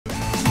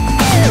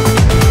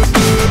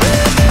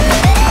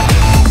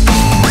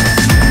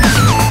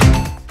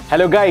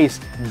Hello guys,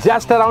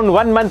 just around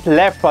 1 month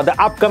left for the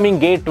upcoming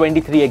GATE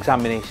 23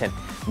 examination.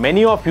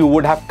 Many of you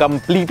would have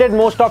completed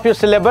most of your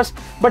syllabus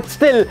but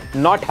still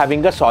not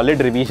having a solid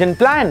revision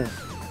plan.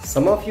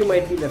 Some of you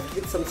might be left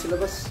with some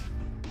syllabus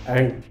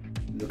and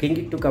looking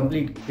it to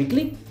complete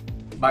quickly.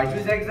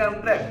 BYJU'S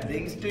Exam Prep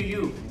brings to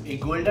you a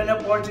golden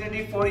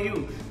opportunity for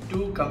you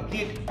to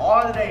complete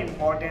all the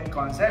important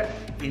concepts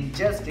in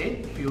just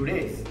a few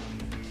days.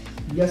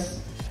 Yes,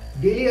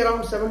 daily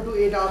around 7 to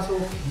 8 hours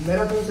of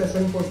marathon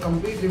session for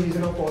complete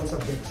revision of all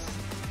subjects.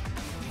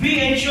 We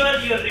ensure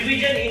your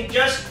revision in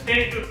just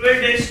 10 to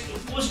 12 days to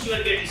boost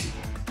your GATE ECE.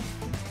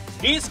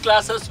 These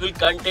classes will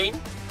contain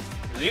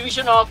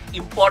revision of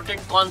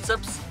important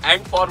concepts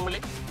and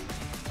formulae,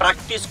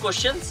 practice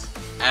questions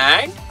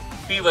and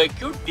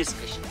PYQ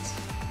discussions.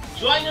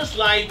 Join us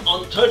live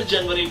on 3rd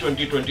January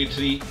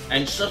 2023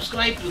 and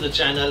subscribe to the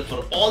channel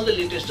for all the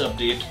latest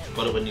updates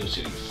for our new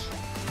series.